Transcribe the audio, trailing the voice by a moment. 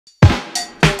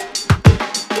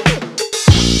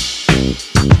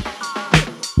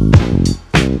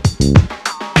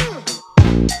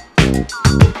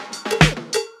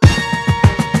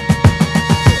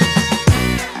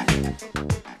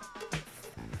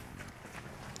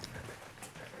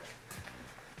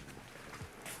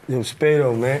Yo, Spade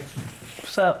O, man.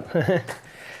 What's up?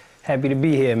 Happy to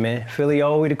be here, man. Philly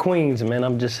all the way to Queens, man.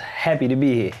 I'm just happy to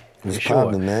be here. What's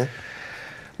poppin', man?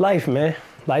 Life, man.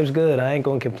 Life's good. I ain't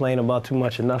gonna complain about too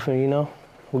much or nothing, you know?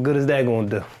 What good is that gonna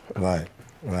do? Right.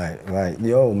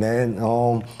 Yo, man,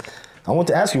 I want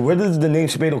to ask you, where does the name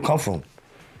Spade O come from?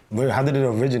 How did it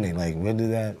originate? Like, where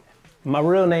did that? My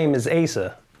real name is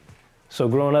Asa. So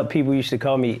growing up, people used to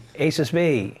call me Asa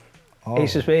Spade. Oh.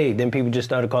 Asa Spade. Then people just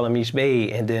started calling me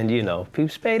Spade, and then, you know, people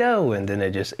Spade O, and then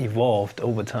it just evolved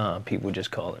over time. People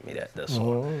just calling me that. That's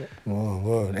all. Oh,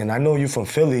 word. And I know you from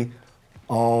Philly.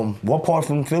 What part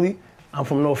from Philly? I'm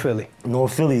from North Philly.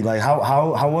 North Philly. Like,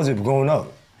 how was it growing up?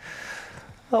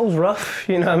 That was rough,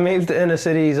 you know what I mean? It's the inner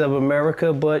cities of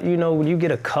America, but you know, when you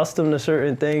get accustomed to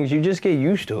certain things, you just get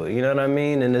used to it, you know what I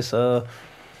mean? And it's, it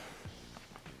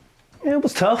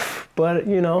was tough, but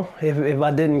you know, if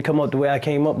I didn't come up the way I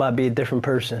came up, I'd be a different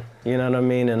person, you know what I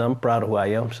mean? And I'm proud of who I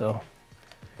am, so.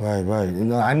 Right. You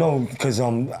know, I know, because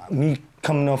me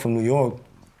coming up from New York,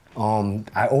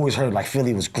 I always heard like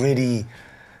Philly was gritty,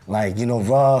 like, you know,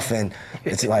 rough, and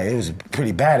it's like, it was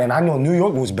pretty bad. And I know New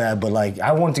York was bad, but like,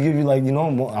 I want to give you like, you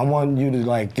know, I want you to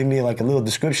like, give me like a little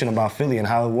description about Philly and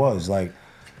how it was, like,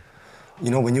 you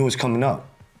know, when you was coming up.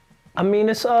 I mean,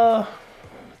 it's a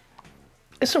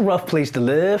rough place to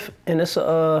live, and it's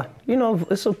you know,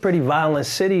 it's a pretty violent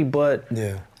city, but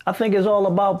yeah, I think it's all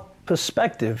about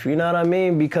perspective, you know what I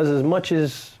mean? Because as much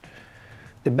as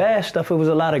the bad stuff, it was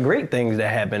a lot of great things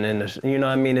that happened in the, you know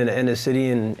what I mean, in the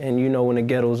city and you know, in the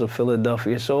ghettos of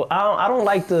Philadelphia. So I don't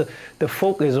like the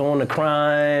focus on the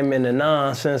crime and the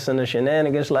nonsense and the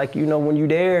shenanigans. Like, you know, when you're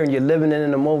there and you're living in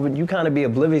the moment, you kind of be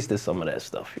oblivious to some of that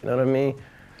stuff, you know what I mean?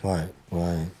 Right.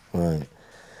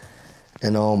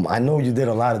 And I know you did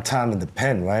a lot of time in the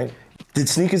pen, right? Did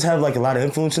sneakers have like a lot of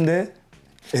influence in there?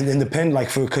 In the pen,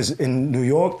 like, because in New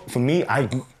York, for me, I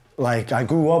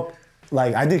grew up,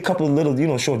 like, I did a couple of little, you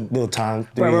know, short little time,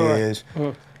 3 years,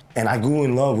 and I grew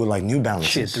in love with like Newbalances.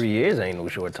 Shit, 3 years ain't no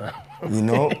short time. You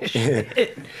know?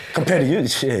 Compared to you,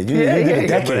 shit, you did a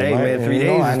decade, but hey, right? Man, 3 you days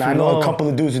know, is and too I know long. a couple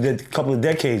of dudes who did a couple of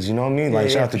decades, you know what I mean? Like,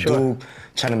 shout out to Duke,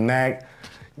 China Mac,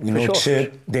 you know,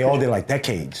 Chip, they all did like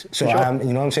decades. So, you know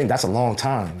what I'm saying? That's a long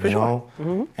time, you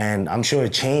know? And I'm sure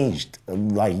it changed,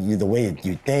 like, the way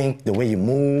you think, the way you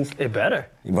move. It better.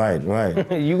 Right.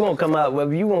 You gonna come out,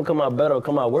 whether you gonna come out better or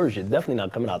come out worse, you're definitely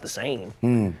not coming out the same.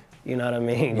 You know what I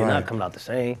mean? You're not coming out the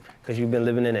same, because you've been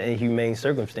living in an inhumane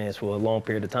circumstance for a long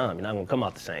period of time. You're not gonna come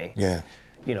out the same. Yeah.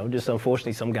 You know, just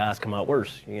unfortunately, some guys come out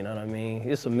worse, you know what I mean?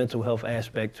 It's a mental health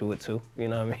aspect to it too, you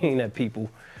know what I mean? That people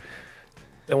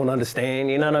don't understand,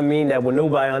 you know what I mean? That when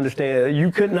nobody understands,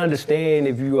 you couldn't understand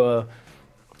if you,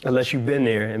 unless you've been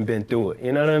there and been through it.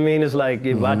 You know what I mean? It's like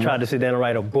if I tried to sit down and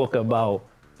write a book about,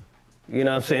 you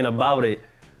know what I'm saying, about it,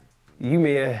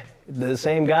 the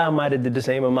same guy might have did the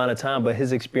same amount of time, but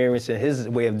his experience and his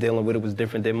way of dealing with it was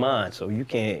different than mine. So you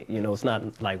can't, you know, it's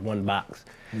not like one box.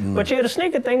 But yeah, the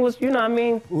sneaker thing was, you know what I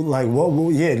mean? Like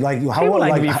what, yeah, like how- People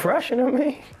like like, to be fresh, you know what I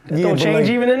mean? That Yeah, don't but change like-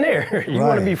 even in there. You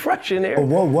want to be fresh in there. But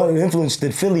what influence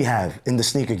did Philly have in the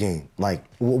sneaker game? Like,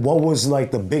 what was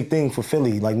like the big thing for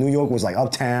Philly? Like New York was like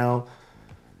uptown.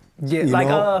 Yeah, you like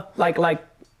know?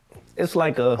 It's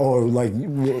like a. Or like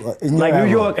Like New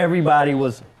York, everybody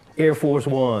was Air Force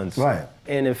Ones. Right.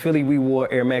 And in Philly, we wore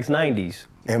Air Max 90s.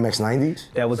 Air Max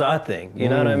 90s? That was our thing, you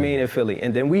know what I mean, in Philly.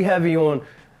 And then we heavy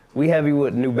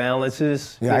with New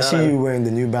Balances. Yeah, I see you wearing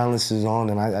the New Balances on,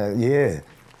 and yeah.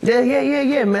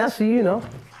 Yeah, man, I see, you know.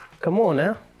 Come on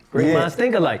now. Great minds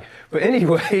think alike. But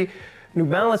anyway, New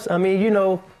Balance, I mean, you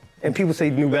know, and people say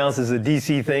New Balance is a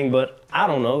DC thing, but I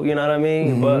don't know, you know what I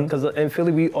mean? But because in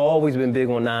Philly, we always been big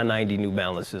on 990 New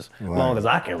Balances, as long as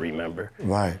I can remember.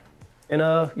 Right. And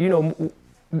you know,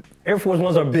 Air Force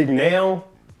Ones are big now,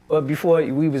 but before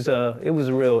it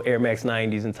was real Air Max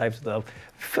 90s and type stuff.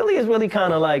 Philly is really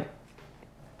kind of like,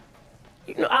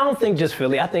 you know, I don't think just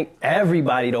Philly, I think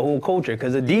everybody, the whole culture,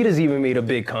 because Adidas even made a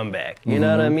big comeback, you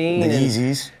know what I mean? The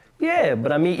Yeezys. Yeah,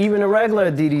 but I mean, even the regular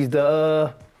Adidas,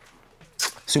 the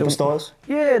Superstars?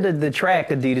 the track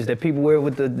Adidas that people wear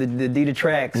with the Adidas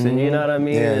tracks, and you know what I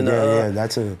mean? Yeah,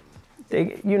 that's a...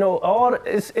 They, you know,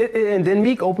 and then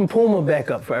Meek opened Puma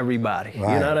back up for everybody.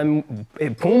 Right. You know what I mean?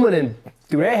 And Puma then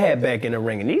threw their hat back in the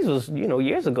ring, and these was, you know,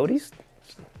 years ago,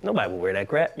 nobody would wear that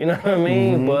crap, you know what I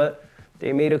mean? But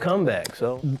they made a comeback,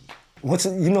 so.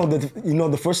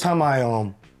 The first time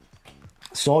I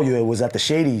saw you, it was at the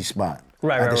Shady spot.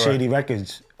 At the Shady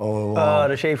Records.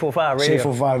 The Shade 45 radio. Shade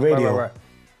 45 radio. Right.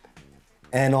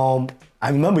 And I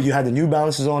remember you had the New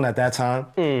Balances on at that time.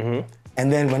 And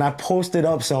then when I posted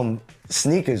up some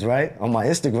sneakers, right, on my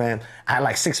Instagram, I had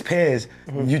like 6 pairs.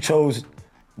 You chose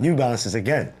New Balances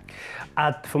again.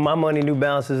 For my money, New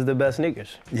Balance is the best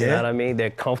sneakers. You Yeah. know what I mean? They're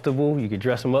comfortable. You can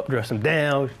dress them up, dress them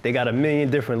down. They got a million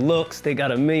different looks. They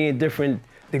got a million different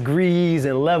degrees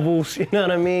and levels. You know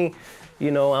what I mean? You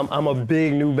know, I'm a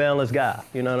big New Balance guy.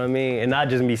 You know what I mean? And not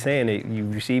just me saying it.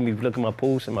 You see me look at my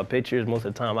posts and my pictures. Most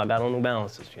of the time, I got on New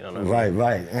Balances. You know what I mean?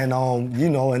 Right. And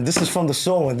you know, and this is from the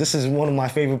soul, and this is one of my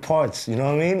favorite parts. You know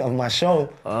what I mean? Of my show.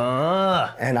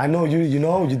 And I know you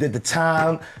know, you did the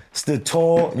time, stood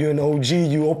tall. You're an OG.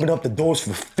 You opened up the doors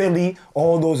for Philly.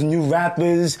 All those new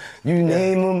rappers. You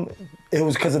name them. It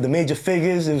was because of the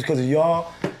Majorfiggas. It was because of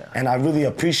y'all. And I really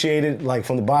appreciate it, like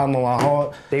from the bottom of my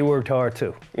heart. They worked hard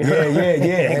too. Yeah.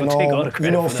 And take all the credit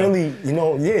you know, for them. Philly, you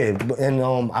know, and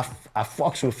I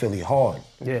fucks with Philly hard.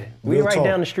 Yeah, we Real right talk.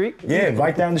 down the street. Yeah,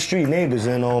 right down the street, neighbors,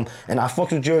 and I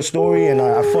fucked with your story, and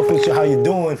I fucked with you, how you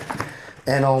doing,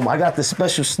 and I got this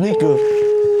special sneaker,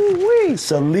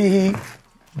 Salehe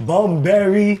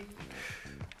Bembury. You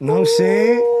know what I'm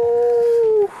saying?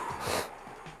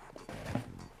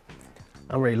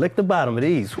 I'm ready to lick the bottom of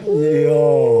these.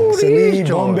 Yo, Salehe these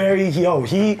joints.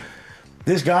 Bembury,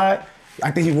 this guy,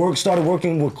 I think he started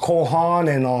working with Cole Haan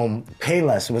and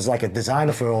Payless, was like a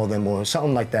designer for all of them or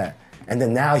something like that. And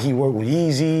then now he worked with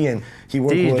Yeezy and he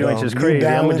worked These with joints is New crazy.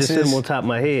 I'm gonna just sit them Balances. on top of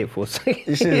my head for a second.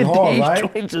 This shit is hard, These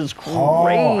right? joints is crazy.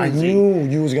 Oh, I knew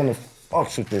you was gonna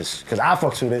fucks with this, cause I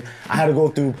fucks with it. I had to go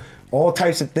through all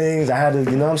types of things. I had to,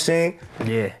 you know what I'm saying?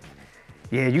 Yeah,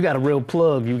 you got a real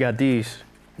plug. You got these.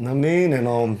 You know what I mean?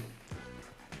 And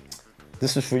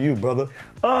this is for you, brother.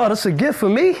 Oh, that's a gift for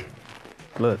me.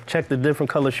 Look, check the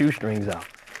different color shoestrings out.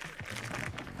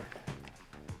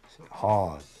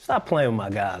 Hard. Stop playing with my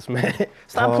guys, man.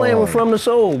 Stop playing with From the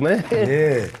Soul, man.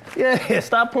 Yeah. Yeah,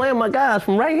 stop playing with my guys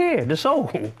from right here, the soul.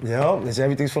 Yep,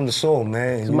 everything's from the soul,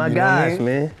 man. It's my guys,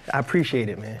 man. I appreciate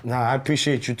it, man. Nah, I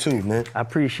appreciate you too, man. I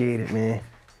appreciate it, man.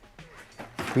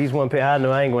 These one pair, I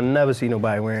know I ain't gonna never see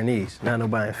nobody wearing these. Not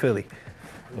nobody in Philly.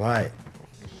 Right.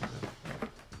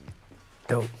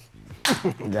 Dope.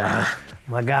 Nah,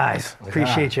 my guys,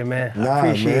 appreciate you, man. Nah, I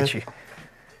appreciate man. you.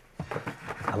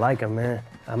 I like them, man.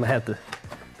 I'm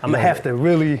gonna have to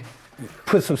really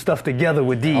put some stuff together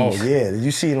with these. Oh yeah,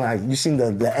 you seen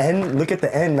the end? Look at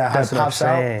the end, how That's it what I'm pops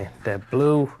out. saying. That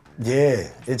blue. Yeah,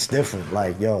 it's different.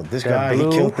 Like, yo, this That guy, blue.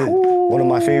 he killed it. One of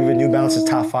my favorite New Balances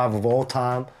top 5 of all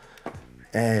time.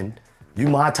 And you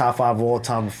my top 5 of all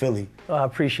time in Philly. Oh, I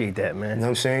appreciate that, man. You know what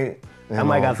I'm saying? I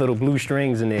might got little blue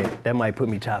strings in there. That might put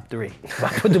me top 3. If I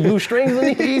put the blue strings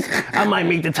in these, I might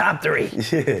make the top 3.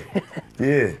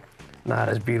 Yeah. Nah,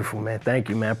 that's beautiful, man. Thank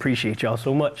you, man. I appreciate y'all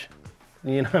so much.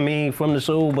 You know what I mean? From the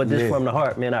soul, but this from the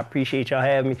heart, man. I appreciate y'all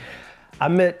having me. I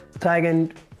met Tiger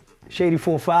and Shady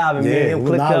 4-5 and me and him with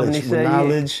clicked up and he knowledge, said, with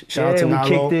knowledge. Shout out to we Nalo.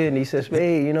 kicked it and he said,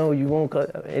 Spade, you know, you won't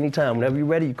cut anytime. Whenever you're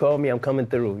ready, you call me, I'm coming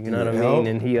through. You know what I mean?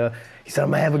 And he said,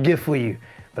 I'm gonna have a gift for you.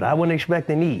 But I wasn't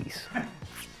expecting these.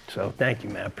 So thank you,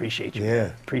 man. I appreciate you. Yeah.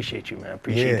 Appreciate you, man.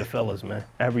 Appreciate the fellas, man.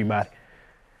 Everybody.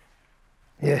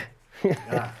 Yeah.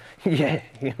 Yeah,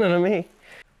 you know what I mean?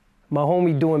 My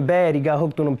homie doing bad, he got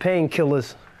hooked on them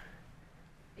painkillers.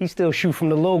 He still shoot from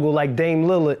the logo like Dame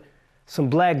Lillard. Some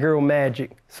black girl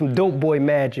magic, some dope boy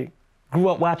magic. Grew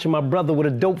up watching my brother with a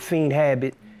dope fiend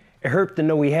habit. It hurt to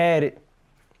know he had it.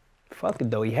 Fuck it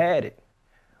though, he had it.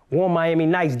 Wore Miami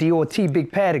Nights, DOT,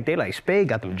 Big Paddock. They like, Spade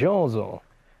got them Jones on.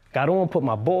 Got on, put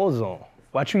my balls on.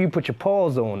 Watch who you put your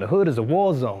paws on. The hood is a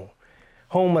war zone.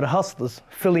 Home of the hustlers,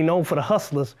 Philly known for the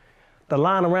hustlers. The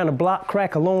line around the block,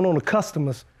 crack alone on the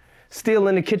customers. Still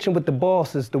in the kitchen with the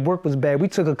bosses. The work was bad, we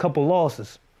took a couple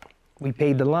losses. We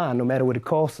paid the line, no matter what it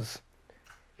cost us.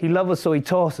 He love us, so he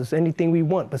toss us anything we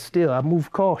want, but still, I move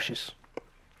cautious.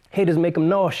 Haters make them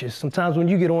nauseous. Sometimes when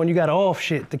you get on, you gotta off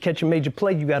shit. To catch a major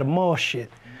play, you gotta maul shit.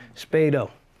 SpadeO.